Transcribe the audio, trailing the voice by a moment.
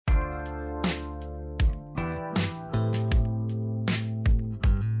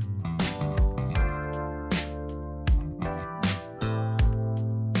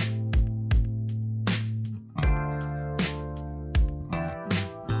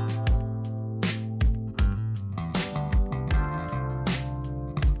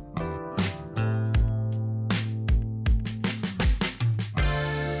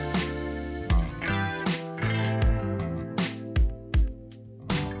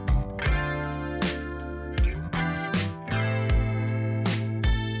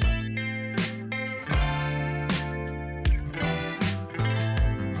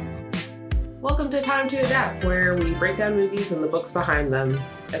Welcome to Time to Adapt, where we break down movies and the books behind them.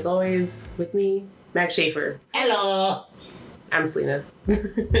 As always, with me, Mac Schaefer. Hello! I'm Selena.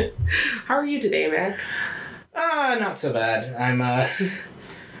 How are you today, Mac? Not so bad.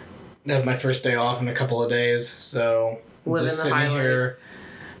 That's my first day off in a couple of days, so Living just the sitting high here,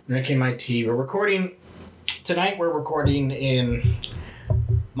 drinking my tea. We're recording in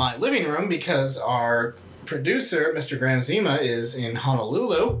my living room because our producer, Mr. Graham Zima, is in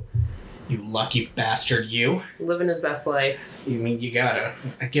Honolulu. You lucky bastard, you. Living his best life.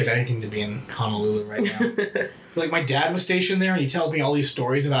 I'd give anything to be in Honolulu right now. Like, my dad was stationed there, and he tells me all these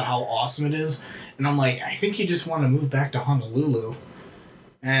stories about how awesome it is, and I'm like, I think you just want to move back to Honolulu.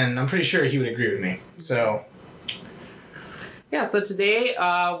 And I'm pretty sure he would agree with me. So... Yeah, so today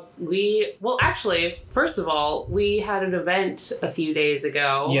first of all, we had an event a few days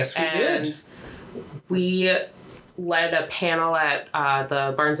ago. Yes, we did. And we led a panel at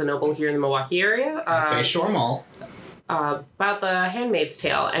the Barnes & Noble here in the Milwaukee area. Bayshore Mall. About The Handmaid's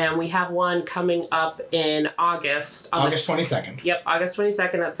Tale. And we have one coming up in August. August 22nd. Yep, August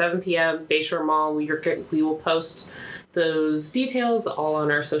 22nd at 7 p.m. Bayshore Mall. We will post those details all on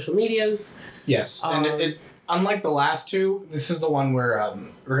our social medias. Yes, and it unlike the last two, this is the one where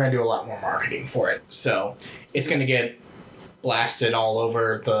we're going to do a lot more marketing for it. So it's going to get blasted all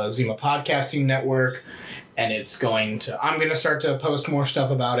over the Zima Podcasting Network, and I'm going to start to post more stuff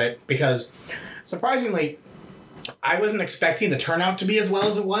about it because, surprisingly, I wasn't expecting the turnout to be as well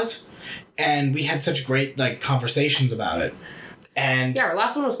as it was, and we had such great conversations about it. And yeah, our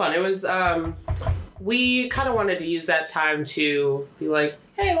last one was fun. It was, we kind of wanted to use that time to be like,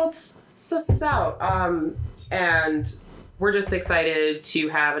 hey, let's suss this out. And we're just excited to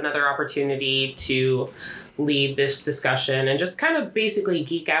have another opportunity to lead this discussion and just kind of basically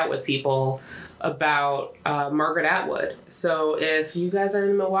geek out with people about Margaret Atwood. So if you guys are in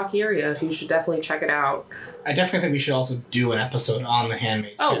the Milwaukee area, you should definitely check it out. I definitely think we should also do an episode on The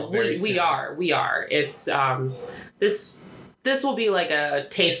Handmaid's Tale. We are. It's this will be like a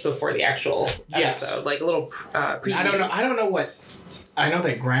taste before the actual episode, like a little preview. I don't know what. I know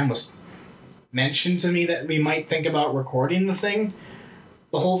that Graham was mentioned to me that we might think about recording the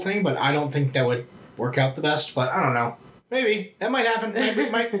whole thing, but I don't think that would work out the best. But I don't know. Maybe that might happen. Maybe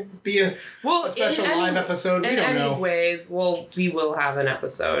it might be a special live episode. We don't know. Anyways, we will have an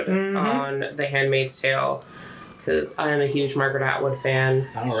episode on The Handmaid's Tale because I am a huge Margaret Atwood fan.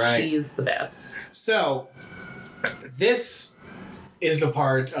 All right, she's the best. So this is the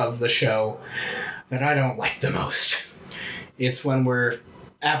part of the show that I don't like the most. It's when we're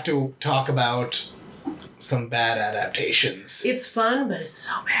have to talk about some bad adaptations. It's fun, but it's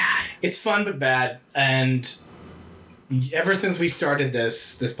so bad. It's fun but bad, and ever since we started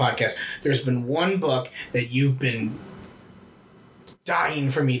this podcast, there's been one book that you've been dying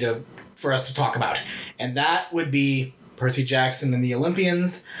for us to talk about, and that would be Percy Jackson and the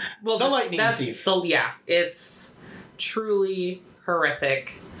Olympians. Well, The Lightning Thief. It's truly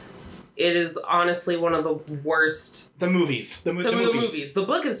horrific. It is honestly one of the worst. The movies. The movies. The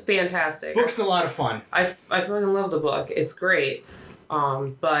book is fantastic. Book's a lot of fun. I fucking love the book. It's great.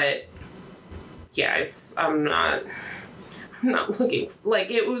 But yeah, I'm not looking.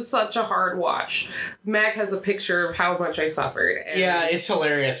 It was such a hard watch. Mac has a picture of how much I suffered. And yeah, it's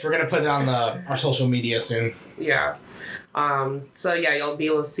hilarious. We're gonna put it on our social media soon. Yeah. So yeah, you'll be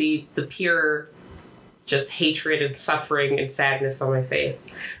able to see the pure just hatred and suffering and sadness on my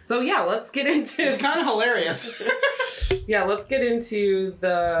face. So yeah, let's get into... It's kind of hilarious. Yeah, let's get into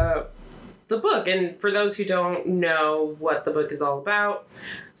the book. And for those who don't know what the book is all about,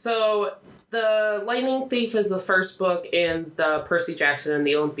 so The Lightning Thief is the first book in the Percy Jackson and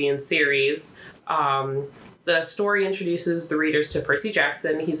the Olympian series. The story introduces the readers to Percy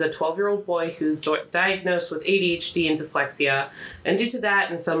Jackson. He's a 12-year-old boy who's diagnosed with ADHD and dyslexia. And due to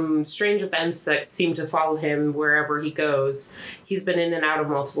that and some strange events that seem to follow him wherever he goes, he's been in and out of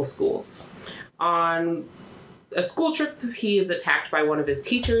multiple schools. On a school trip, he is attacked by one of his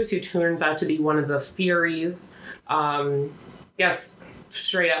teachers who turns out to be one of the Furies. Yes,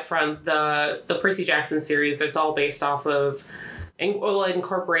 straight up front, the Percy Jackson series, it's all based off of... it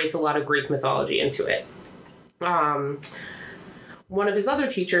incorporates a lot of Greek mythology into it. One of his other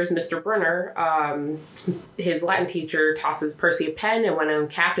teachers, Mr. Brunner, his Latin teacher tosses Percy a pen, and when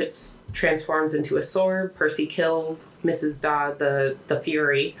uncapped, it transforms into a sword. Percy kills Mrs. Dodd, the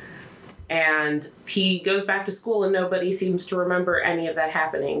Fury, and he goes back to school, and nobody seems to remember any of that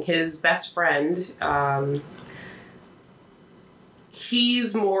happening. His best friend,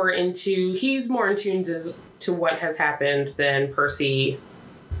 he's more in tune to what has happened than Percy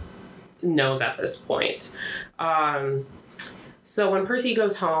knows at this point. So when Percy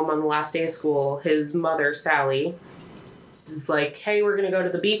goes home on the last day of school, his mother, Sally, is like, hey, we're going to go to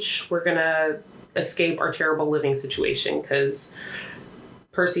the beach. We're going to escape our terrible living situation because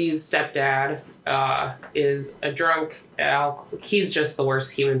Percy's stepdad is a drunk. He's just the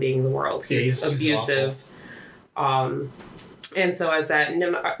worst human being in the world. He's abusive. And so as that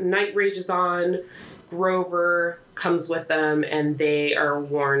night rages on, Grover comes with them and they are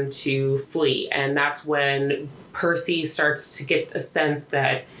warned to flee. And that's when Percy starts to get a sense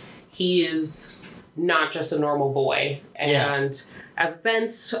that he is not just a normal boy. And as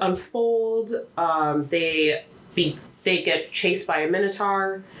events unfold, they get chased by a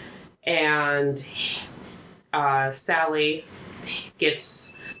Minotaur, and Sally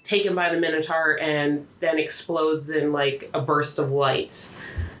gets taken by the Minotaur and then explodes in like a burst of light.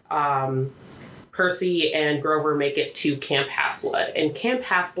 Percy and Grover make it to Camp Half-Blood. And Camp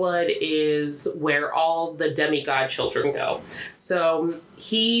Half-Blood is where all the demigod children go. So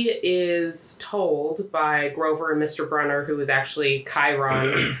he is told by Grover and Mr. Brunner, who is actually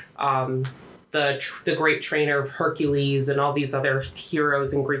Chiron, the great trainer of Hercules and all these other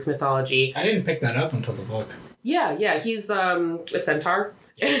heroes in Greek mythology. I didn't pick that up until the book. Yeah, he's a centaur.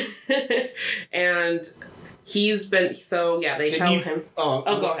 And he's been, they tell him. Go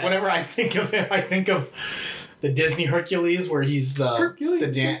ahead. Whenever I think of him, I think of the Disney Hercules, where he's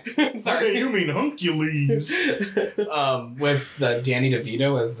Hercules. Sorry, you mean Hercules? With Danny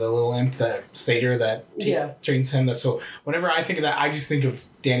DeVito as the little imp, that satyr that trains him. So whenever I think of that, I just think of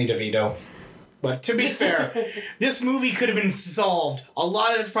Danny DeVito. But to be fair, this movie could have been solved. A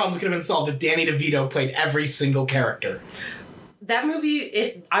lot of its problems could have been solved if Danny DeVito played every single character. That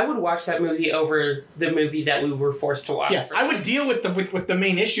movie, I would watch that movie over the movie that we were forced to watch. Yeah, I would deal with the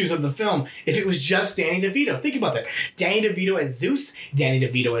main issues of the film if it was just Danny DeVito. Think about that. Danny DeVito as Zeus, Danny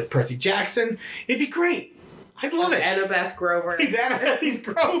DeVito as Percy Jackson. It'd be great. I'd love it. Annabeth Grover. He's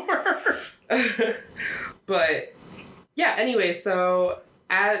Grover. But, yeah, anyway, so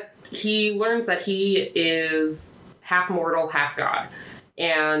he learns that he is half mortal, half god.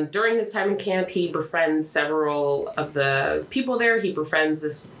 And during his time in camp, he befriends several of the people there. He befriends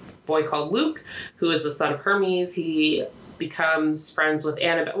this boy called Luke, who is the son of Hermes. He becomes friends with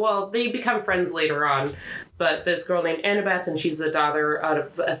Annabeth. Well, they become friends later on. But this girl named Annabeth, and she's the daughter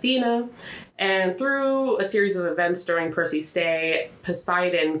of Athena. And through a series of events during Percy's stay,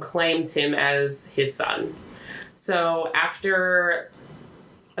 Poseidon claims him as his son. So after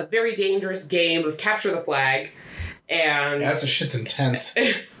a very dangerous game of capture the flag, and that shit's intense.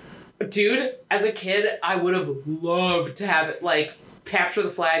 Dude, as a kid, I would have loved to have it, like, capture the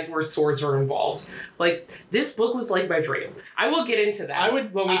flag where swords were involved. Like, this book was like my dream. I will get into that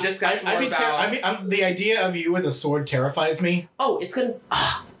when we discuss more about... the idea of you with a sword terrifies me. Oh, it's gonna...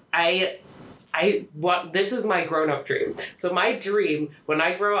 this is my grown-up dream. So my dream, when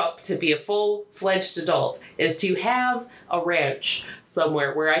I grow up to be a full-fledged adult, is to have a ranch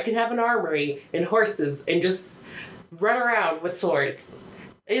somewhere where I can have an armory and horses and just run around with swords.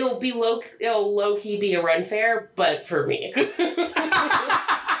 It'll low-key be a Ren Fair, but for me. A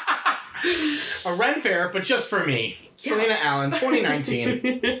Ren Fair, but just for me. Yeah. Selena Allen,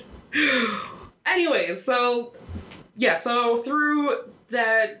 2019. Anyway, so through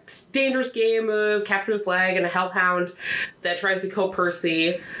that dangerous game of capture the flag and a hellhound that tries to kill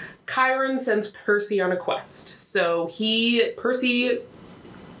Percy, Chiron sends Percy on a quest. So Percy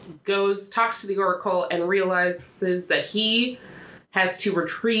talks to the Oracle and realizes that he has to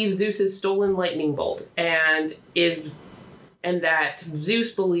retrieve Zeus's stolen lightning bolt, and that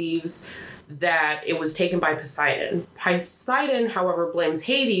Zeus believes that it was taken by Poseidon. Poseidon, however, blames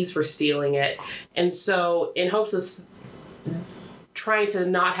Hades for stealing it, and so in hopes of trying to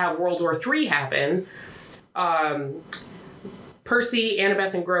not have World War III happen, Percy,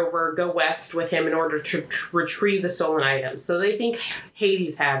 Annabeth, and Grover go west with him in order to retrieve the stolen items. So they think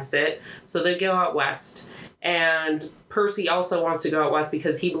Hades has it, so they go out west. And Percy also wants to go out west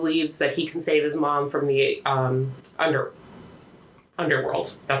because he believes that he can save his mom from the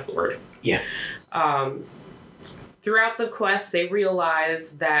underworld. That's the word. Yeah. Throughout the quest, they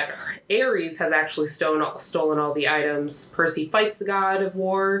realize that Ares has actually stolen all the items. Percy fights the god of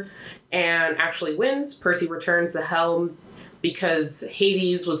war and actually wins. Percy returns the helm because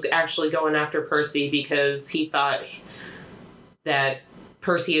Hades was actually going after Percy because he thought that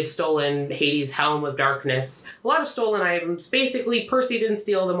Percy had stolen Hades' helm of darkness. A lot of stolen items. Basically, Percy didn't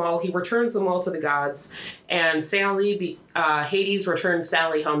steal them all. He returns them all to the gods. And Hades returns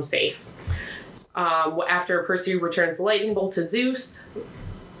Sally home safe. After Percy returns the lightning bolt to Zeus,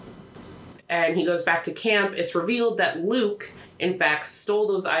 and he goes back to camp, it's revealed that Luke, in fact, stole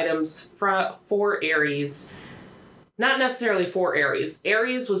those items for Ares. not necessarily for Ares.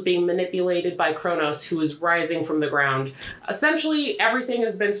 Ares was being manipulated by Kronos, who is rising from the ground. Essentially, everything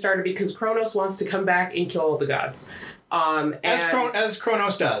has been started because Kronos wants to come back and kill all the gods. As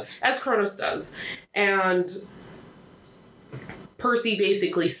Kronos does. As Kronos does. And Percy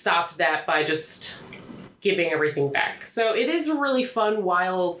basically stopped that by just giving everything back. So it is a really fun,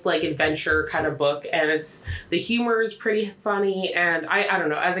 wild, like, adventure kind of book, and the humor is pretty funny, and I don't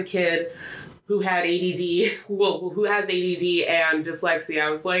know, as a kid who had ADD, who has ADD and dyslexia, I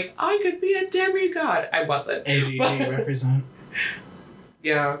was like, I could be a demigod. I wasn't. ADD represent.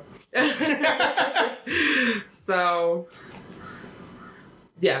 Yeah. So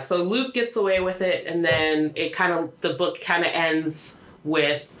Luke gets away with it, and then the book kind of ends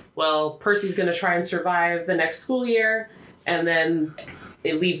with, well, Percy's going to try and survive the next school year, and then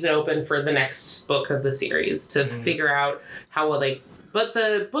it leaves it open for the next book of the series to figure out how but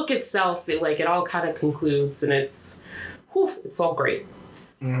the book itself, it all kind of concludes, and it's all great.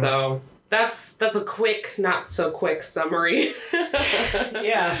 So that's a quick, not so quick summary.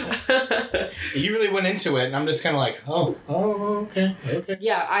 Yeah. You really went into it, and I'm just kind of like, okay.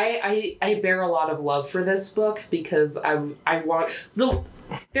 Yeah, I bear a lot of love for this book because I want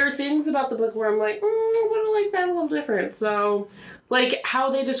there are things about the book where I'm like, I want to like that a little different. So, like, how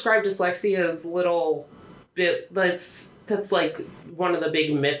they describe dyslexia is little bit, that's like one of the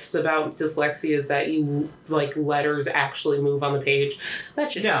big myths about dyslexia is that letters actually move on the page.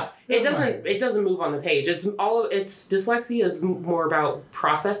 It doesn't move on the page. Dyslexia is more about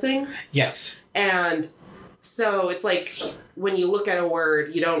processing. Yes. And so it's like when you look at a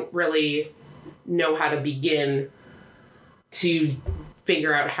word, you don't really know how to begin to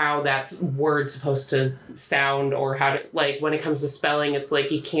figure out how that word's supposed to sound, or how to, like, when it comes to spelling, it's like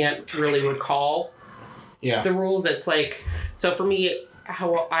you can't really recall the rules. It's like, so for me,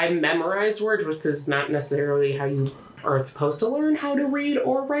 how I memorize words, which is not necessarily how you are supposed to learn how to read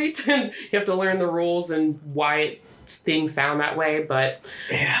or write. And you have to learn the rules and why things sound that way. But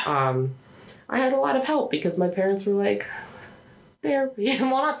I had a lot of help because my parents were like, therapy. Well,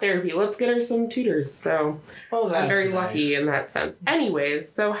 not therapy. Let's get her some tutors. So I'm very lucky in that sense. Anyways,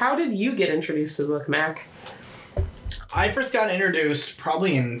 so how did you get introduced to the book, Mac? I first got introduced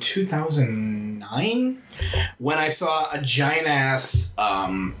probably in 2009 when I saw a giant ass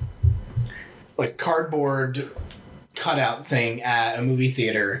cardboard cutout thing at a movie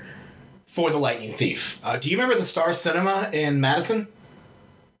theater for The Lightning Thief. Do you remember the Star Cinema in Madison?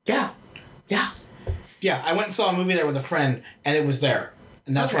 Yeah. Yeah, I went and saw a movie there with a friend, and it was there.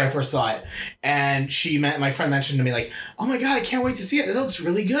 And that's where I first saw it. And my friend mentioned to me, like, oh my god, I can't wait to see it. It looks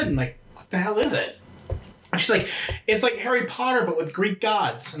really good. I'm like, what the hell is it? And she's like, it's like Harry Potter, but with Greek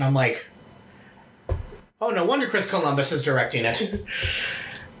gods. And I'm like, oh, no wonder Chris Columbus is directing it.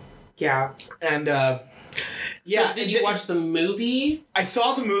 Yeah. And, so did you watch the movie? I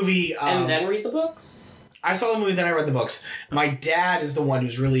saw the movie. And then read the books? I saw the movie, then I read the books. My dad is the one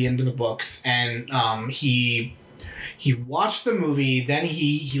who's really into the books, and he watched the movie, then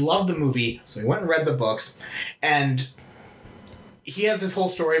he loved the movie, so he went and read the books, and he has this whole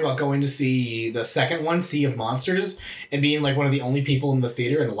story about going to see the second one, Sea of Monsters, and being like one of the only people in the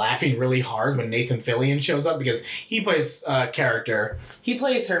theater and laughing really hard when Nathan Fillion shows up because he plays a character. He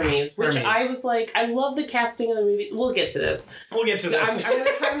plays Hermes, which I was like, I love the casting of the movies. We'll get to this. I'm going to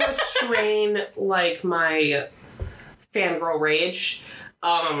try and restrain like my fangirl rage.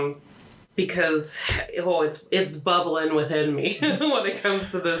 Because it's bubbling within me when it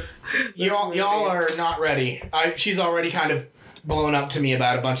comes to this y'all are not ready. She's already kind of blown up to me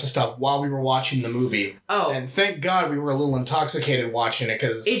about a bunch of stuff while we were watching the movie. Oh. And thank God we were a little intoxicated watching it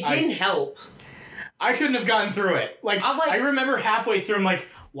because it didn't help. I couldn't have gotten through it. I remember halfway through, I'm like,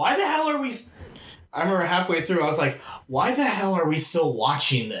 why the hell are we... I remember halfway through, I was like, why the hell are we still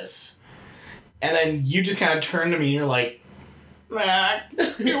watching this? And then you just kind of turned to me and you're like, Mac,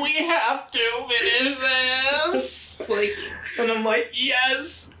 we have to finish this. It's like... And I'm like,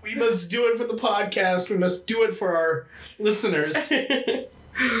 yes, we must do it for the podcast. We must do it for our listeners. I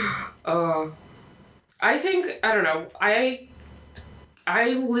think, I don't know, I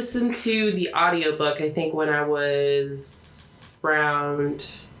listened to the audiobook, I think, when I was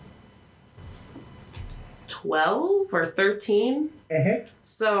around 12 or 13. Mm-hmm.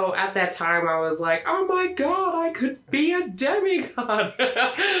 So at that time I was like, oh my god, I could be a demigod.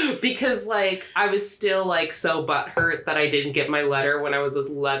 Because like I was still like so butthurt that I didn't get my letter when I was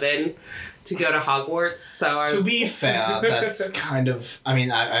 11 to go to Hogwarts. So to be fair, that's kind of, I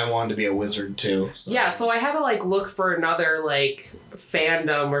mean, I wanted to be a wizard too. So. Yeah, so I had to like look for another like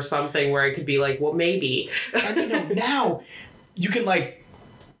fandom or something where I could be like, well, maybe. And now you can like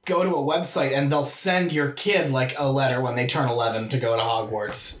go to a website and they'll send your kid like a letter when they turn 11 to go to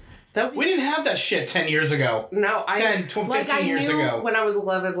Hogwarts. We didn't have that shit 10 years ago. No, 15 years ago. When I was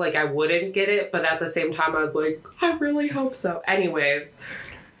 11, like, I wouldn't get it, but at the same time, I was like, I really hope so. Anyways,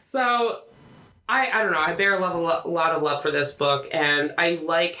 so I don't know. I bear a lot of love for this book, and I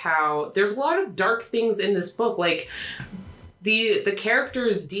like how there's a lot of dark things in this book. Like, the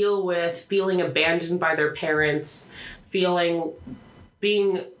characters deal with feeling abandoned by their parents, being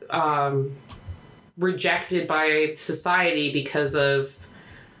rejected by society because of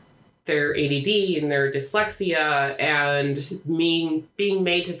their ADD and their dyslexia, and being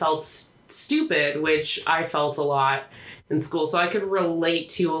made to feel stupid, which I felt a lot in school. So I could relate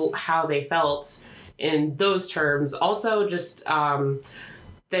to how they felt in those terms. Also, just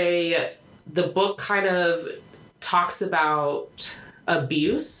the book kind of talks about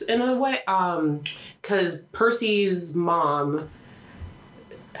abuse in a way, because Percy's mom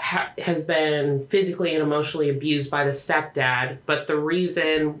has been physically and emotionally abused by the stepdad, but the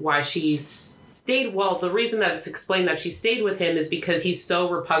reason why the reason that it's explained that she stayed with him is because he's so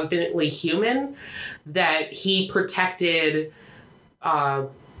repugnantly human that he protected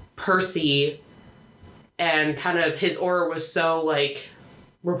Percy, and kind of his aura was so like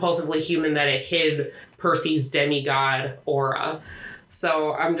repulsively human that it hid Percy's demigod aura.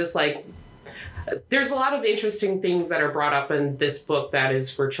 So I'm just like, there's a lot of interesting things that are brought up in this book that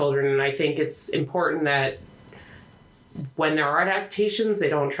is for children, and I think it's important that when there are adaptations, they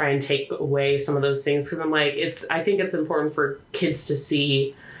don't try and take away some of those things, because I'm like, I think it's important for kids to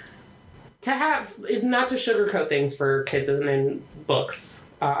have not to sugarcoat things for kids in books.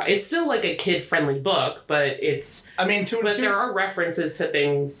 It's still like a kid-friendly book, but there are references to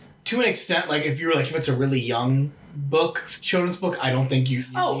things to an extent. Like if it's a really young book, children's book, I don't think you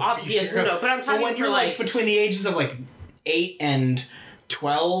obviously no, but I'm talking when you're like between the ages of like 8 and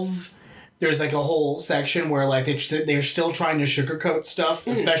 12, there's like a whole section where like they're still trying to sugarcoat stuff,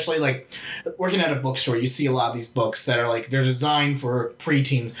 especially like working at a bookstore. You see a lot of these books that are like they're designed for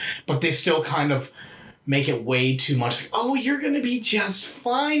preteens, but they still kind of make it way too much. Like, oh, you're gonna be just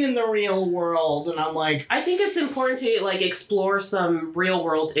fine in the real world, and I'm like, I think it's important to like explore some real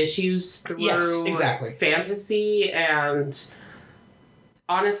world issues through fantasy. And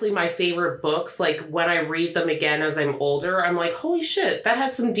honestly, my favorite books, like when I read them again as I'm older, I'm like, holy shit, that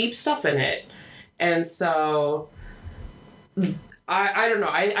had some deep stuff in it. And so I don't know.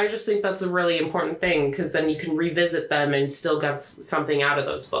 I just think that's a really important thing, because then you can revisit them and still get something out of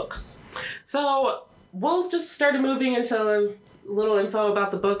those books. So we'll just start moving into a little info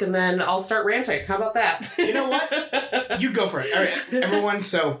about the book, and then I'll start ranting. How about that? You know what? You go for it. All right, everyone.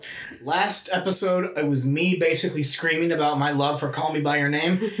 So last episode, it was me basically screaming about my love for Call Me By Your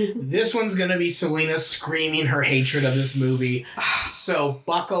Name. This one's going to be Selena screaming her hatred of this movie. So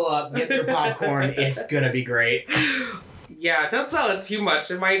buckle up, get your popcorn. It's going to be great. Yeah, don't sell it too much.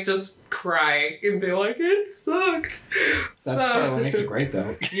 It might just cry and be like, it sucked. That's probably what makes it great,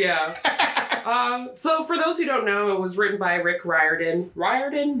 though. Yeah. So for those who don't know, it was written by Rick Riordan. I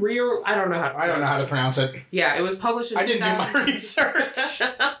don't know how to pronounce it. Yeah, it was published in I didn't do my research.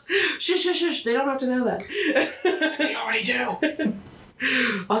 Shush. They don't have to know that. They already do.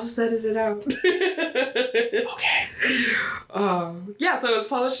 I'll just edit it out. Okay. Yeah, so it was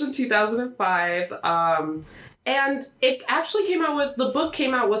published in 2005. And it actually the book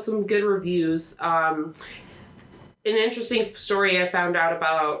came out with some good reviews. An interesting story I found out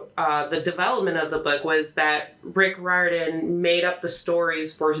about the development of the book was that Rick Riordan made up the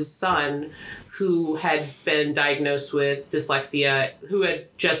stories for his son, who had been diagnosed with dyslexia, and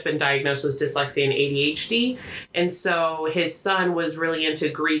ADHD. And so his son was really into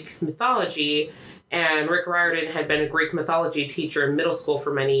Greek mythology, and Rick Riordan had been a Greek mythology teacher in middle school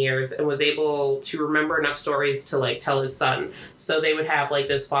for many years and was able to remember enough stories to like tell his son. So they would have like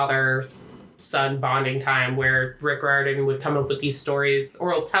this father-son bonding time where Rick Riordan would come up with these stories,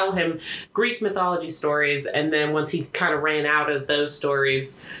 or he'll tell him Greek mythology stories, and then once he kind of ran out of those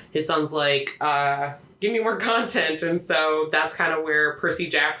stories, his son's like, give me more content. And so that's kind of where Percy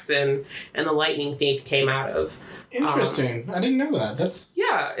Jackson and the Lightning Thief came out of. Interesting. I didn't know that. That's...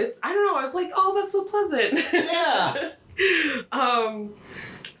 Yeah. I don't know. I was like, oh, that's so pleasant. Yeah.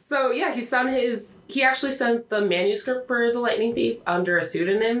 So yeah, he actually sent the manuscript for The Lightning Thief under a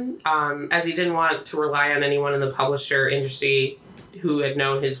pseudonym, as he didn't want to rely on anyone in the publisher industry who had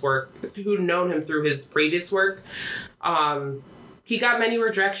known him through his previous work. He got many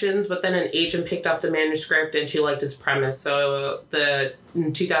rejections, but then an agent picked up the manuscript and she liked his premise. So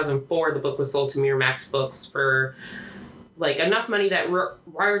in 2004, the book was sold to Miramax Books for like enough money that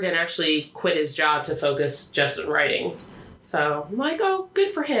Riordan actually quit his job to focus just on writing. So I'm like, oh,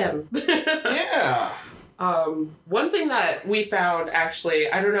 good for him. Yeah. One thing that we found,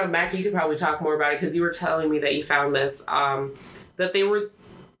 actually, I don't know, Mac, you could probably talk more about it because you were telling me that you found this, that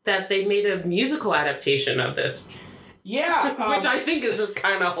they made a musical adaptation of this. Yeah. Which I think is just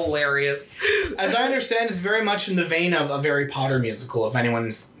kind of hilarious. As I understand, it's very much in the vein of a Harry Potter musical, if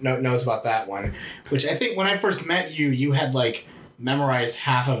anyone knows about that one. Which I think when I first met you, you had, like, memorized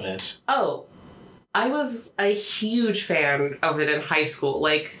half of it. Oh, I was a huge fan of it in high school.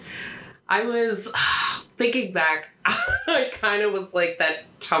 Like, I was... Thinking back, I kind of was like that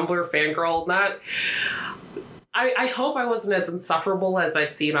Tumblr fangirl. I hope I wasn't as insufferable as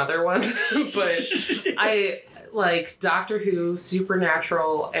I've seen other ones, but I like Doctor Who,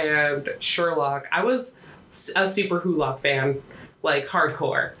 Supernatural, and Sherlock. I was a Super Wholock fan, like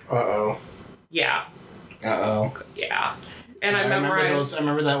hardcore. Uh-oh. Yeah. Uh-oh. Yeah. And I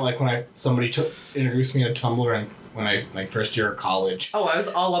remember that like when somebody introduced me to Tumblr and when I first year of college. Oh, I was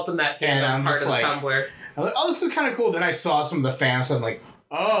all up in that fandom part of the Tumblr. I'm like, oh, this is kind of cool. Then I saw some of the fans, so I'm like,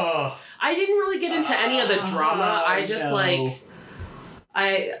 oh. I didn't really get into any of the drama. I just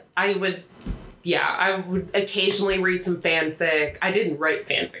I would occasionally read some fanfic. I didn't write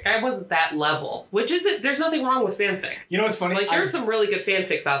fanfic. I wasn't that level. There's nothing wrong with fanfic. You know what's funny? Like, there's some really good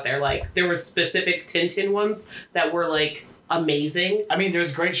fanfics out there. Like, there were specific Tintin ones that were, like, amazing. I mean,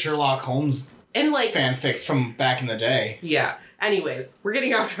 there's great Sherlock Holmes and like fanfics from back in the day. Yeah. Anyways, we're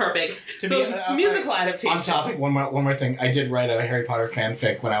getting off topic. Musical adaptation. On topic, one more thing. I did write a Harry Potter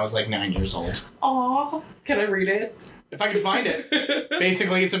fanfic when I was like 9 years old. Aww. Can I read it? If I can find it.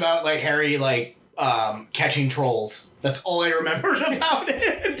 Basically, it's about like Harry catching trolls. That's all I remembered about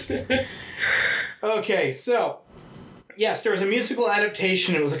it. Okay, so yes, there was a musical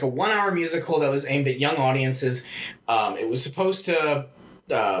adaptation. It was like a 1-hour musical that was aimed at young audiences. It was supposed to.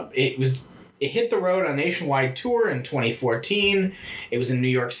 It hit the road on a nationwide tour in 2014. It was in New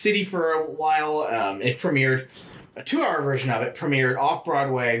York City for a while. It premiered, a 2-hour version of it premiered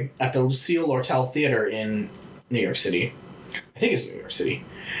off-Broadway at the Lucille Lortel Theater in New York City. I think it's New York City.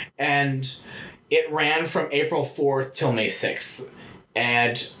 And it ran from April 4th till May 6th.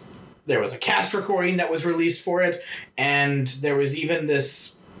 And there was a cast recording that was released for it. And there was even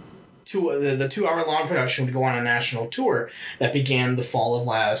this... the 2-hour-long production would go on a national tour that began the fall of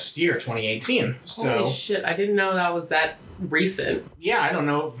last year, 2018. Holy shit, I didn't know that was that recent. Yeah, I don't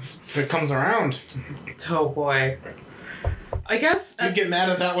know if it comes around. Oh boy. I guess... You'd get mad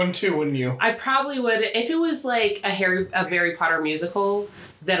at that one too, wouldn't you? I probably would. If it was like a Harry Potter musical,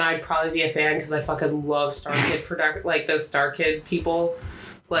 then I'd probably be a fan because I fucking love Star Kid like those Star Kid people.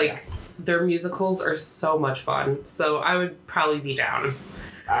 Like, their musicals are so much fun. So I would probably be down.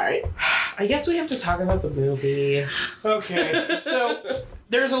 Alright. I guess we have to talk about the movie. Okay. So,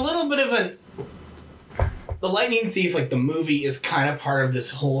 there's a little bit of The Lightning Thief, like the movie, is kind of part of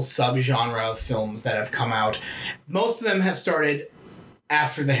this whole subgenre of films that have come out. Most of them have started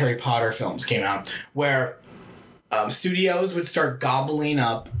after the Harry Potter films came out, where studios would start gobbling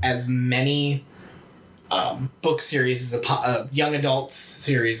up as many book series, young adult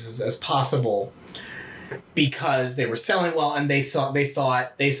series as possible. Because they were selling well, and they saw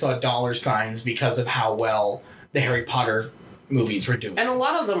dollar signs because of how well the Harry Potter movies were doing. And a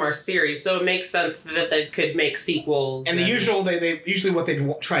lot of them are series, so it makes sense that they could make sequels. And they usually what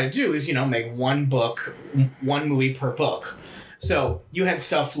they try to do is make one movie per book. So you had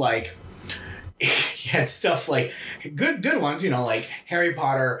stuff like good ones, like Harry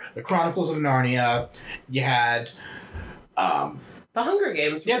Potter, The Chronicles of Narnia. You had. The Hunger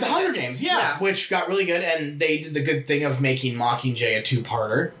Games. Yeah, The Hunger Games, yeah. Which got really good, and they did the good thing of making Mockingjay a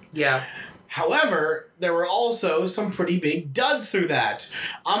 2-parter. Yeah. However, there were also some pretty big duds through that.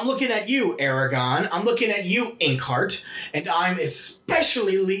 I'm looking at you, Aragon. I'm looking at you, Inkheart. And I'm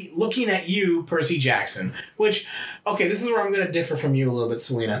especially looking at you, Percy Jackson. Which, okay, this is where I'm going to differ from you a little bit,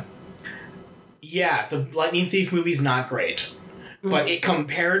 Selena. Yeah, the Lightning Thief movie's not great. Mm. But it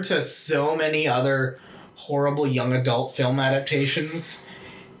compared to so many other horrible young adult film adaptations,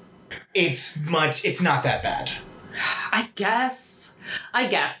 it's not that bad. I guess.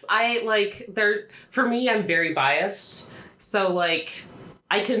 For me, I'm very biased. So,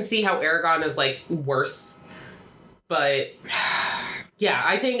 I can see how Aragon is, worse. But, yeah,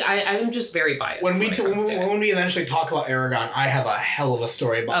 I think I'm just very biased. When we eventually talk about Aragon, I have a hell of a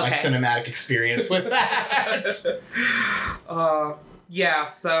story about my cinematic experience with that. Yeah,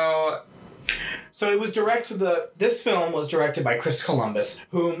 so... So it was this film was directed by Chris Columbus,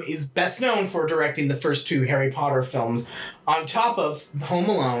 whom is best known for directing the first 2 Harry Potter films, on top of Home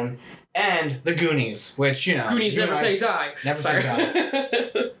Alone and The Goonies, which, Goonies Never Say Die. Never Say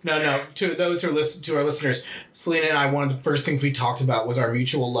Die. No. To those who listen to our listeners, Selena and I, one of the first things we talked about was our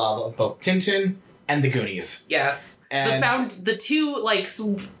mutual love of both Tintin and the Goonies. Yes. And the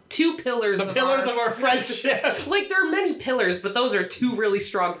two pillars. The pillars of our friendship. Like, there are many pillars, but those are two really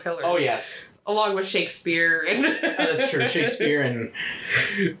strong pillars. Oh, yes. Along with Shakespeare and... That's true. Shakespeare and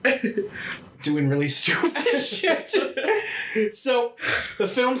doing really stupid shit. So, the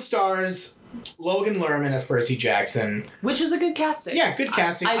film stars Logan Lerman as Percy Jackson. Which is a good casting. Yeah, good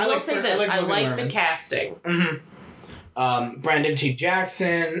casting. I will say this. I like the casting. Mm-hmm. Brandon T.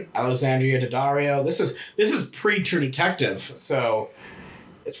 Jackson, Alexandria Daddario. This is pre-True Detective, so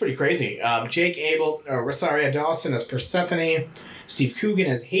it's pretty crazy. Jake Abel, Rosario Dawson as Persephone. Steve Coogan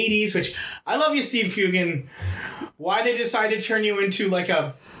as Hades, which I love you, Steve Coogan. Why they decided to turn you into like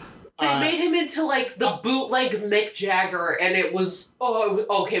a... They made him into like the bootleg Mick Jagger, and it was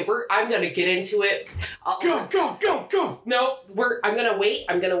okay. I'm gonna get into it. Go! No, I'm gonna wait.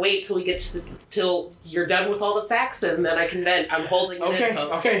 I'm gonna wait till we get till you're done with all the facts, and then I can vent. I'm holding it in,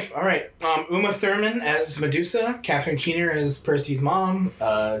 folks. Okay, all right. Uma Thurman as Medusa, Catherine Keener as Percy's mom,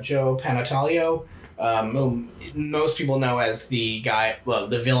 Joe Panatalio, whom most people know as the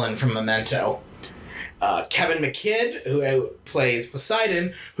villain from Memento. Kevin McKidd, who plays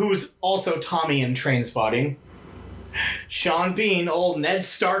Poseidon, who's also Tommy in Trainspotting. Sean Bean, old Ned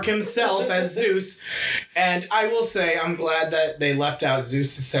Stark himself as Zeus. And I will say, I'm glad that they left out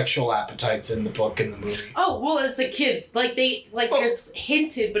Zeus' sexual appetites in the book and the movie. Oh, well, it's a kid's. It's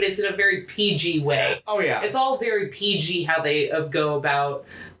hinted, but it's in a very PG way. Oh, yeah. It's all very PG how they go about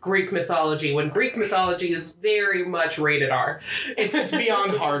Greek mythology, when Greek mythology is very much rated R. It's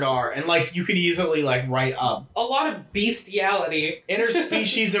beyond hard R, and you could easily write up a lot of bestiality,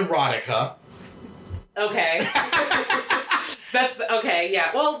 interspecies erotica. Okay. That's okay.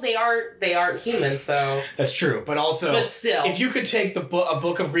 Yeah. Well, they aren't human, so that's true. But also, but still, if you could take a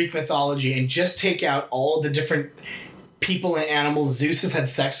book of Greek mythology and just take out all the different people and animals Zeus has had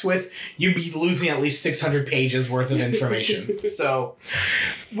sex with, you'd be losing at least 600 pages worth of information. So,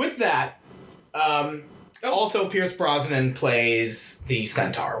 with that, also Pierce Brosnan plays the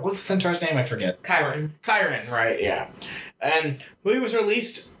centaur. What's the centaur's name? I forget. Chiron, right, yeah. And the movie was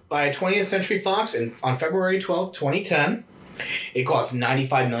released by 20th Century Fox on February 12th, 2010. It cost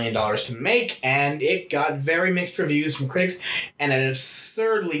 $95 million to make, and it got very mixed reviews from critics and an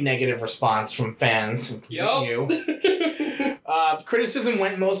absurdly negative response from fans, including you. Criticism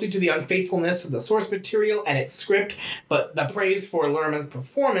went mostly to the unfaithfulness of the source material and its script, but the praise for Lerman's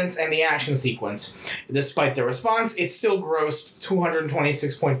performance and the action sequence. Despite the response, it still grossed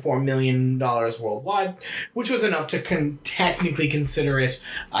 $226.4 million worldwide, which was enough to technically consider it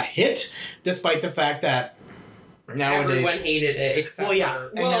a hit, despite the fact that nowadays everyone hated it except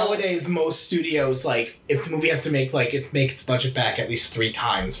nowadays most studios, if the movie has to make its budget back at least 3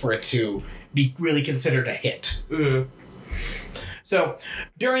 times for it to be really considered a hit. So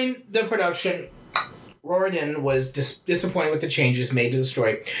during the production, Riordan was disappointed with the changes made to the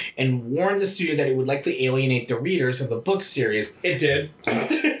story and warned the studio that it would likely alienate the readers of the book series. It did.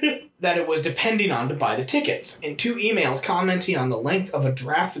 That it was depending on to buy the tickets. In 2 emails commenting on the length of a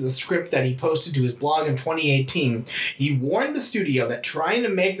draft of the script that he posted to his blog in 2018, he warned the studio that trying to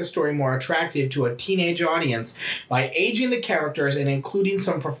make the story more attractive to a teenage audience by aging the characters and including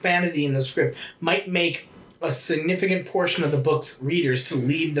some profanity in the script might make a significant portion of the book's readers to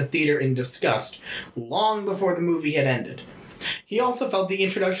leave the theater in disgust long before the movie had ended. He also felt the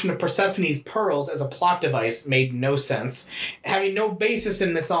introduction of Persephone's pearls as a plot device made no sense, having no basis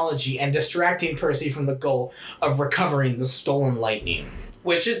in mythology and distracting Percy from the goal of recovering the stolen lightning.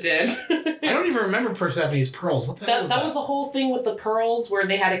 Which it did. I don't even remember Persephone's pearls. What the hell was that? That was the whole thing with the pearls, where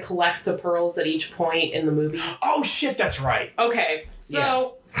they had to collect the pearls at each point in the movie. Oh shit, that's right. Okay,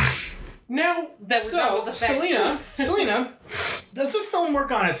 so... Yeah. Now that we're done with the facts... Selena, does the film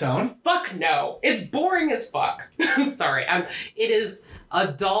work on its own? Fuck no. It's boring as fuck. Sorry. It is a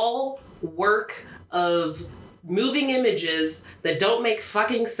dull work of moving images that don't make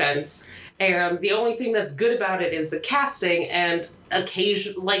fucking sense, and the only thing that's good about it is the casting and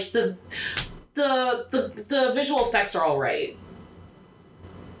the visual effects are all right.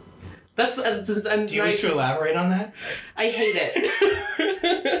 That's Do you wish to elaborate on that? I hate it.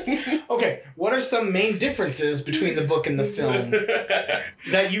 Okay, what are some main differences between the book and the film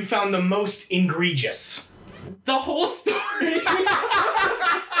that you found the most egregious? The whole story.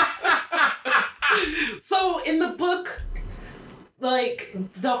 So in the book,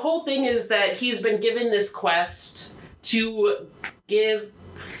 the whole thing is that he's been given this quest to give...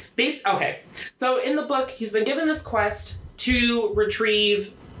 Okay, so in the book, he's been given this quest to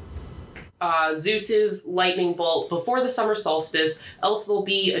retrieve Zeus's lightning bolt before the summer solstice, else there'll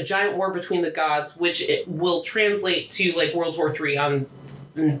be a giant war between the gods, which it will translate to like World War III on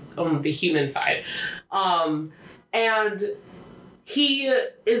the human side. And he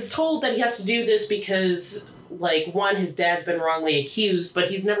is told that he has to do this because, like, one, his dad's been wrongly accused, but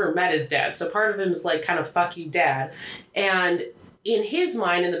he's never met his dad. So part of him is like, kind of, fuck you, dad. And in his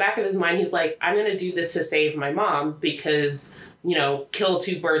mind, in the back of his mind, he's like, I'm going to do this to save my mom because, you know, kill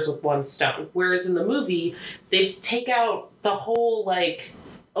two birds with one stone. Whereas in the movie, they take out the whole, like,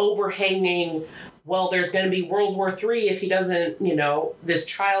 overhanging, well, there's going to be World War III if he doesn't, you know, this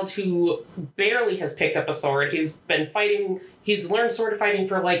child who barely has picked up a sword. He's been fighting, he's learned sword fighting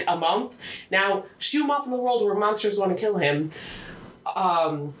for like a month. Now, shoot him off in the world where monsters want to kill him.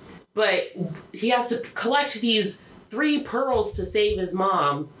 But he has to collect these 3 pearls to save his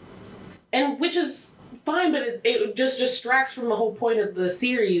mom. And which is fine, but it just distracts from the whole point of the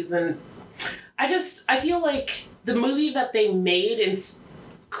series. And I feel like the movie that they made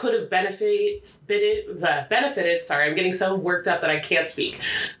could have benefited, sorry, I'm getting so worked up that I can't speak,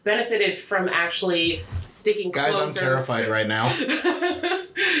 benefited from actually sticking closer. Guys, I'm terrified right now.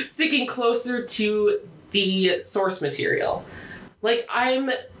 Sticking closer to the source material. Like,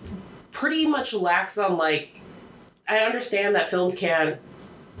 I'm pretty much lax on, like, I understand that films can't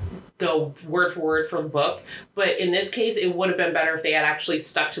go word for word from the book, but in this case, it would have been better if they had actually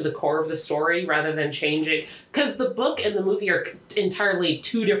stuck to the core of the story rather than changing, because the book and the movie are entirely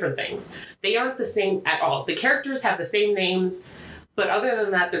 2 different things. They aren't the same at all. The characters have the same names, but other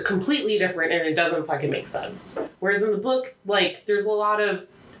than that, they're completely different, and it doesn't fucking make sense. Whereas in the book, like, there's a lot of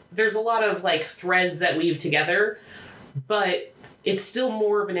like threads that weave together, but it's still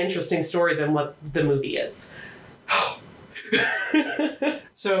more of an interesting story than what the movie is.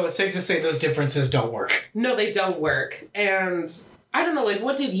 So it's safe to say those differences don't work. No, they don't work. And I don't know, like,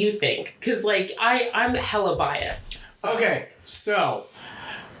 what did you think? Because, like, I'm hella biased. So. Okay, so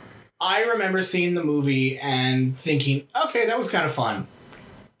I remember seeing the movie and thinking, okay, that was kind of fun.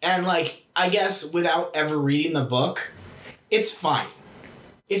 And, like, I guess without ever reading the book, it's fine.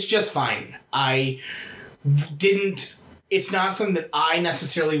 It's just fine. It's not something that I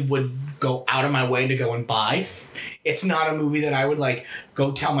necessarily would go out of my way to go and buy. It's not a movie that I would, like,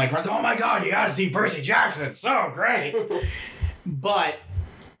 go tell my friends, oh my god, you gotta see Percy Jackson, it's so great. But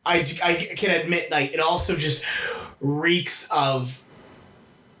I can admit, like, it also just reeks of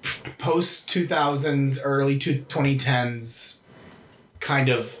post-2000s, early 2010s kind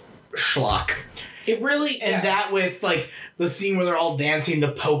of schlock. It really... And that with, like, the scene where they're all dancing,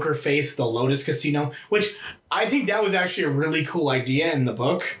 the poker face, the Lotus Casino, which I think that was actually a really cool idea in the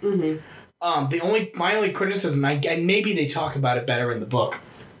book. Mm-hmm. My only criticism, and maybe they talk about it better in the book,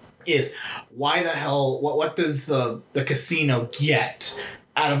 is why the hell, what does the casino get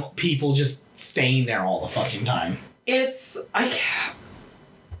out of people just staying there all the fucking time? It's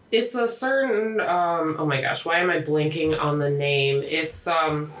a certain, oh my gosh, why am I blanking on the name? It's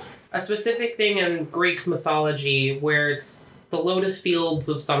a specific thing in Greek mythology where it's the lotus fields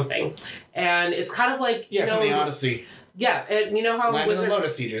of something. And it's kind of like, you know, from the Odyssey. Yeah, and you know how Land of the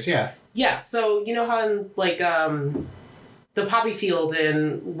Lotus Eaters, yeah. Yeah, so you know how in, like, the poppy field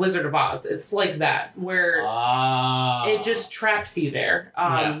in Wizard of Oz, it's like that, where it just traps you there.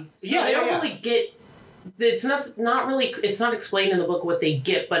 I don't really get, it's not explained in the book what they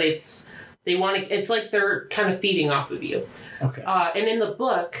get, but it's like they're kind of feeding off of you. Okay. And in the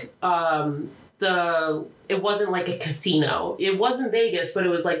book, it wasn't like a casino. It wasn't Vegas, but it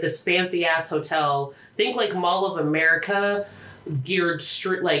was like this fancy ass hotel. Think like Mall of America, geared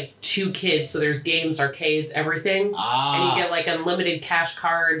like to kids. So there's games, arcades, everything. And you get like unlimited cash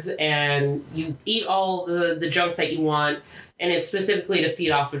cards, and you eat all the junk that you want, and it's specifically to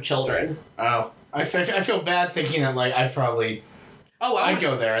feed off of children. Oh, I feel bad thinking that, like, I'd go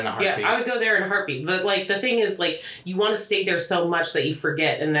there in a heartbeat. Yeah, I would go there in a heartbeat. But, like, the thing is, like, you want to stay there so much that you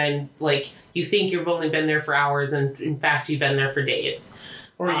forget, and then, like, you think you've only been there for hours, and in fact, you've been there for days.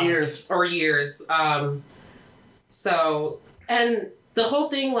 Or years. So, and the whole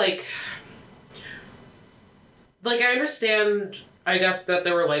thing, like, I understand, I guess, that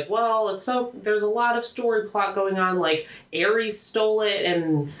they were like, well, there's a lot of story plot going on, like, Ares stole it,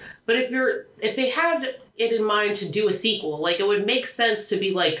 but if they had it in mind to do a sequel, like, it would make sense to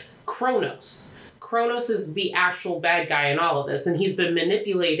be like Kronos. Kronos is the actual bad guy in all of this, and he's been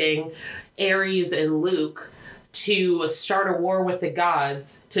manipulating Ares and Luke to start a war with the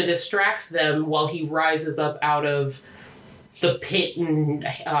gods to distract them while he rises up out of the pit in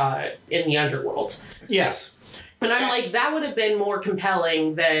the underworld. Yes. And I'm like, that would have been more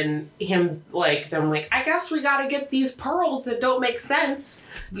compelling than him, like, them like, I guess we gotta get these pearls that don't make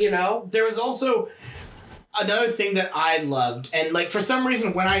sense, you know? There was also another thing that I loved, and, like, for some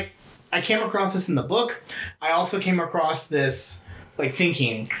reason, when I came across this in the book, I also came across this, like,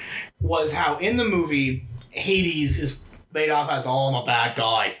 thinking, was how in the movie, Hades is made off as, oh, I'm a bad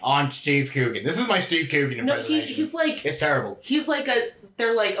guy. I'm Steve Coogan. This is my Steve Coogan impersonation. No, he's like... It's terrible. He's like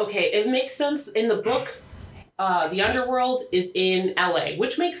they're like, okay, it makes sense in the book. The underworld is in LA,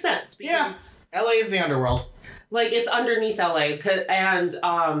 which makes sense. Because, yeah, LA is the underworld. Like, it's underneath LA. And,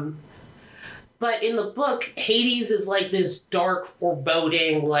 but in the book, Hades is like this dark,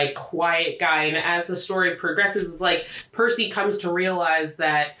 foreboding, like, quiet guy. And as the story progresses, it's like Percy comes to realize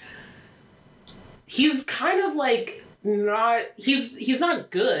that he's kind of like not... He's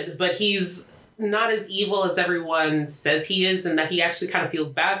not good, but he's not as evil as everyone says he is, and that he actually kind of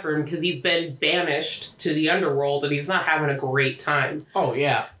feels bad for him because he's been banished to the underworld and he's not having a great time. Oh,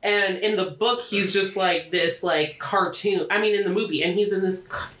 yeah. And in the book, he's just like this, like, cartoon. I mean, in the movie, and he's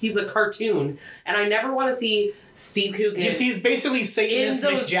a cartoon. And I never want to see Steve Coogan. He's basically Satanist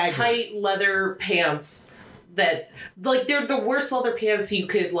in those Mick Jagger. Tight leather pants that, like, they're the worst leather pants you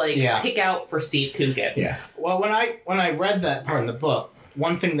could, like, pick out for Steve Coogan. Yeah. Well, when I read that part in the book,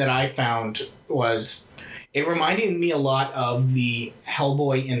 one thing that I found was it reminded me a lot of the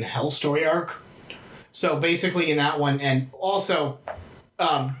Hellboy in Hell story arc. So basically in that one, and also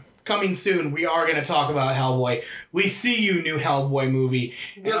coming soon, we are going to talk about Hellboy. We see you, new Hellboy movie.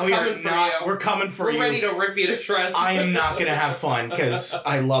 We're coming for you. We're coming for you. We're ready to rip you to shreds. I am not going to have fun because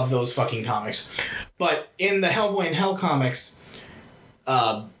I love those fucking comics. But in the Hellboy in Hell comics,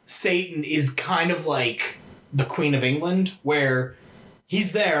 Satan is kind of like the Queen of England, where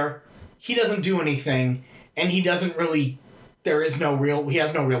he's there, he doesn't do anything, and he doesn't really... he has no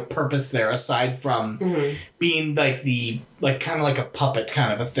real purpose there aside from being like kind of like a puppet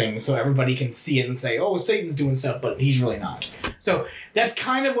kind of a thing, so everybody can see it and say, oh, Satan's doing stuff, but he's really not. So that's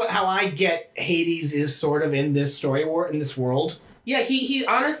kind of how I get Hades is sort of in this in this world. Yeah, he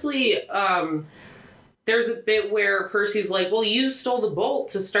honestly, there's a bit where Percy's like, well, you stole the bolt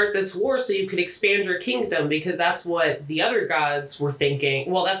to start this war so you could expand your kingdom, because that's what the other gods were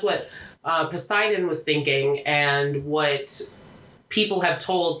thinking. Well, that's what Poseidon was thinking, and what people have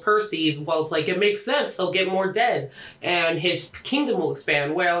told Percy, well, it's like, it makes sense, he'll get more dead, and his kingdom will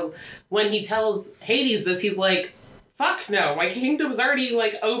expand. Well, when he tells Hades this, he's like, fuck no, my kingdom's already,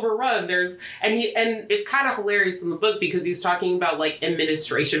 like, overrun. And it's kind of hilarious in the book because he's talking about, like,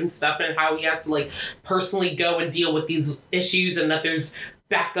 administration stuff and how he has to, like, personally go and deal with these issues, and that there's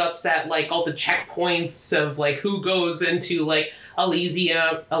backups at, like, all the checkpoints of, like, who goes into, like,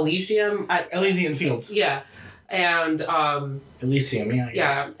 Elysium Fields. Yeah. And, Elysium, yeah, I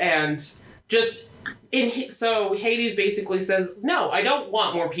guess. Yeah, and just... So Hades basically says, no, I don't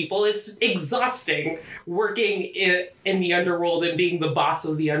want more people. It's exhausting working in the underworld and being the boss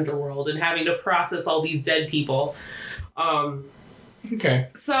of the underworld and having to process all these dead people. Okay.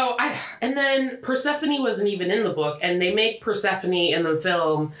 So, and then Persephone wasn't even in the book, and they make Persephone in the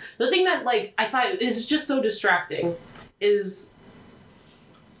film. The thing that, like, I thought is just so distracting is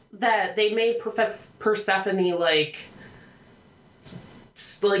that they made Persephone, like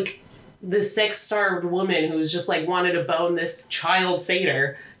the sex-starved woman who's just, like, wanted to bone this child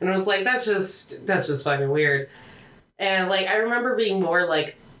satyr. And I was like, that's just fucking weird. And, like, I remember being more,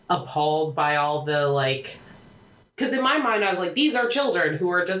 like, appalled by all the, like... Because in my mind, I was like, these are children who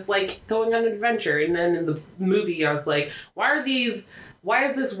are just, like, going on an adventure. And then in the movie, I was like, why is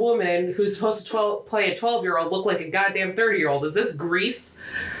this woman who's supposed to play a 12-year-old look like a goddamn 30-year-old? Is this Grease?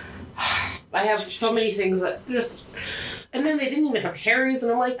 I have so many things that just... And then they didn't even have Ares,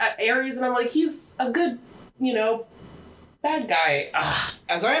 and I'm like, he's a good, bad guy. Ugh.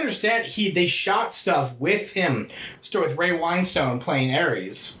 As I understand, they shot stuff with him, with Ray Winstone playing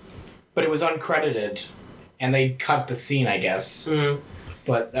Ares, but it was uncredited, and they cut the scene, I guess. Mm.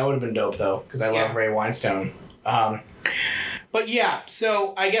 But that would have been dope, though, because I love Ray Winstone. But yeah,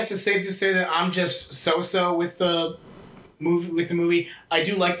 so I guess it's safe to say that I'm just so-so with the movie. I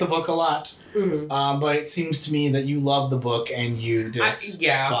do like the book a lot. Mm-hmm. But it seems to me that you love the book and you despise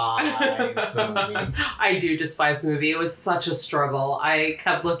the movie. I do despise the movie. It was such a struggle. I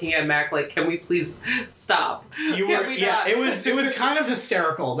kept looking at Mac like, can we please stop? It was kind of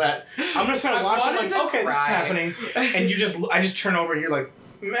hysterical that I'm just trying to watch it like, okay, this is happening. And I just turn over and you're like,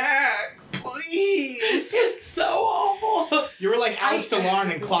 Mac, please. It's so awful. You were like Alex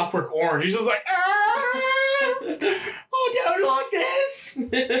DeLarne in Clockwork Orange. You're just like, oh, don't like this.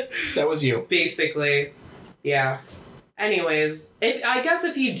 That was you. Basically. Yeah. Anyways,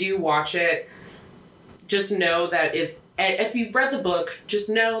 if you do watch it, just know that if you've read the book, just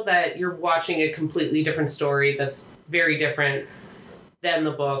know that you're watching a completely different story that's very different than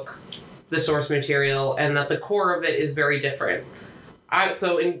the book, the source material, and that the core of it is very different. I would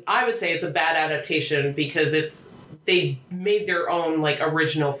say it's a bad adaptation because they made their own like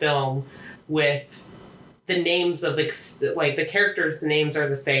original film with the names of the characters' names are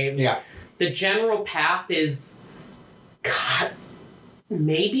the same. Yeah. The general path is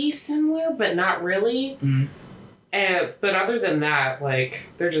maybe similar, but not really. Mm-hmm. But other than that, like,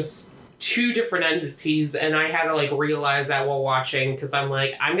 they're just two different entities, and I had to like realize that while watching, because I'm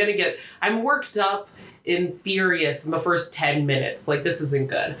like, I'm worked up and furious in the first 10 minutes. Like, this isn't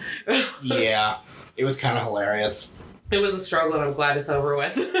good. Yeah, it was kind of hilarious. It was a struggle, and I'm glad it's over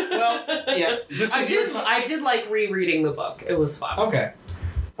with. Well, yeah. I did like rereading the book. It was fun. Okay.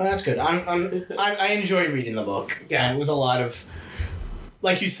 Well, that's good. I enjoyed reading the book. Yeah. And it was a lot of,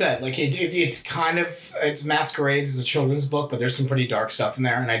 like you said, like it's masquerades as a children's book, but there's some pretty dark stuff in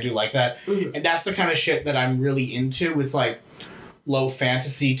there, and I do like that. Mm-hmm. And that's the kind of shit that I'm really into. It's like low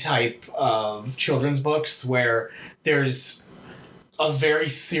fantasy type of children's books where there's a very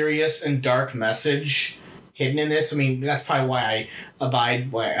serious and dark message hidden in this. I mean, that's probably why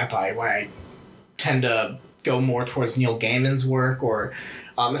I tend to go more towards Neil Gaiman's work, or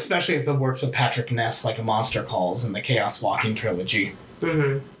especially the works of Patrick Ness, like A Monster Calls and the Chaos Walking trilogy.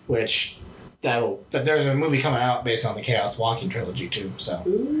 Mm-hmm. Which there's a movie coming out based on the Chaos Walking trilogy too, so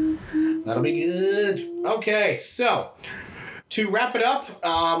that'll be good. Okay, so to wrap it up,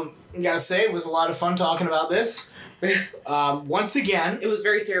 I gotta say it was a lot of fun talking about this. Once again, it was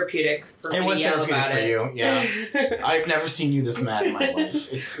very therapeutic for me to yell about it. You, yeah. I've never seen you this mad in my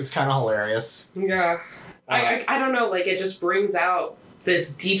life. It's kind of hilarious. Yeah, I don't know. Like, it just brings out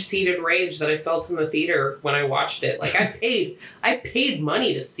this deep-seated rage that I felt in the theater when I watched it. Like, I paid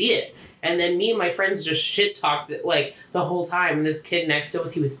money to see it. And then me and my friends just shit-talked it, like, the whole time. And this kid next to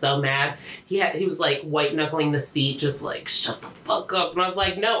us, he was so mad. He was, like, white-knuckling the seat, just like, shut the fuck up. And I was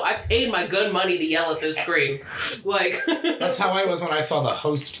like, no, I paid my good money to yell at this screen. Like... That's how I was when I saw The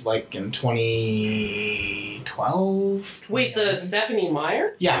Host, like, in 2012? Wait, the Stephenie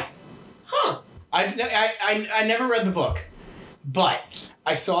Meyer? Yeah. Huh. I never read the book. But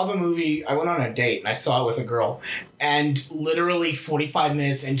I saw the movie, I went on a date and I saw it with a girl, and literally 45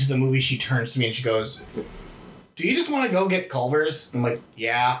 minutes into the movie she turns to me and she goes, "Do you just want to go get Culver's?" I'm like,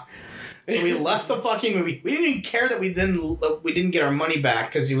 "Yeah." So we left the fucking movie. We didn't even care that we didn't get our money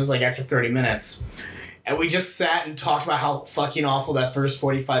back because it was like after 30 minutes. And we just sat and talked about how fucking awful that first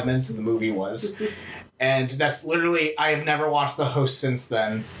 45 minutes of the movie was. And that's literally, I have never watched The Host since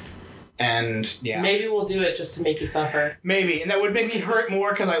then. And yeah. Maybe we'll do it just to make you suffer. Maybe. And that would make me hurt more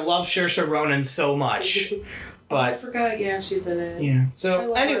because I love Saoirse Ronan so much. But I forgot, yeah, she's in it. Yeah.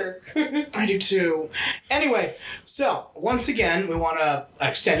 So anyway, I do too. Anyway, so once again, we want to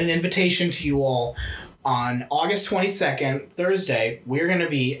extend an invitation to you all on August 22nd, Thursday. We're going to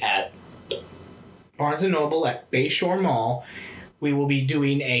be at Barnes & Noble at Bayshore Mall. We will be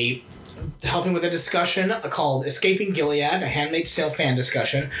doing helping with a discussion called Escaping Gilead, a Handmaid's Tale fan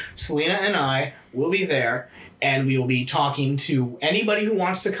discussion. Selena and I will be there, and we will be talking to anybody who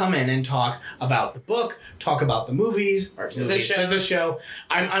wants to come in and talk about the book, talk about the movies, or the show.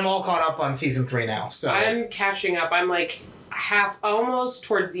 I'm all caught up on season 3 now, so I'm catching up. I'm like almost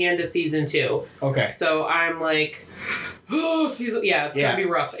towards the end of season 2. Okay. So I'm like, it's gonna be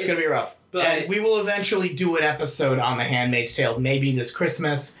rough. It's gonna be rough. But and we will eventually do an episode on The Handmaid's Tale, maybe this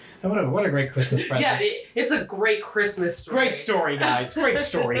Christmas. What a great Christmas present. Yeah, it's a great Christmas story. Great story, guys. Great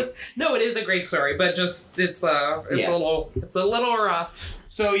story. No, it is a great story, but just it's a little rough.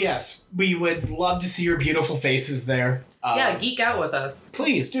 So yes, we would love to see your beautiful faces there. Geek out with us.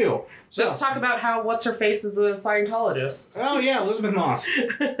 Please do. So, let's talk about how what's-her-face is a Scientologist. Oh yeah, Elizabeth Moss.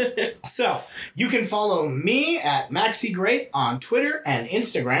 So, you can follow me at MaxiGreat on Twitter and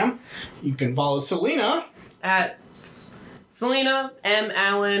Instagram. You can follow Selena at Selena M.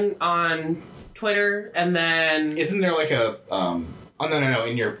 Allen on Twitter, and then... Isn't there like a... Oh, no.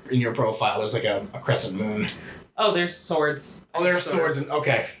 In your profile, there's like a crescent moon. Oh, there's swords. Oh, there's swords.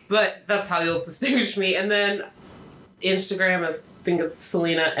 Okay. But that's how you'll distinguish me. And then Instagram, I think it's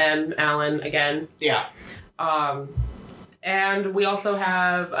Selena M. Allen again. Yeah. And we also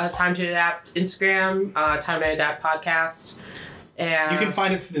have a Time to Adapt Instagram, Time to Adapt podcast. And you can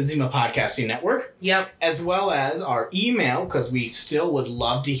find it through the Zima Podcasting Network. Yep. As well as our email, because we still would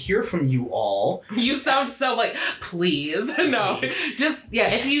love to hear from you all. You sound so like, please. No. Just, yeah,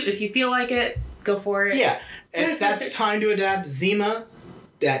 if you feel like it, go for it. Yeah. If that's Time to Adapt, Zima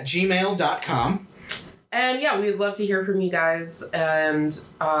at gmail.com. And yeah, we'd love to hear from you guys. And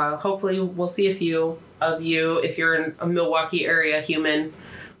hopefully we'll see a few of you, if you're in a Milwaukee area human,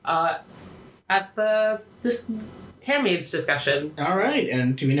 at this Handmaid's discussion. All right.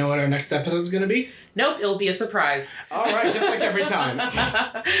 And do we know what our next episode is going to be? Nope, it'll be a surprise. All right, just like every time.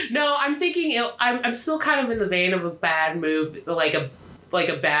 No, I'm thinking I'm still kind of in the vein of a bad move, like a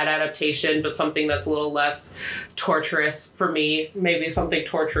bad adaptation, but something that's a little less torturous for me. Maybe something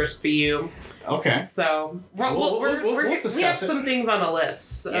torturous for you. Okay. So We'll we have discuss it. some things on a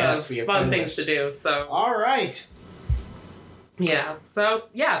list Yes, we of have fun a things list. to do. So All right. yeah. So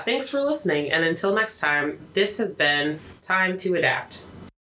yeah, thanks for listening, and until next time, this has been Time to Adapt.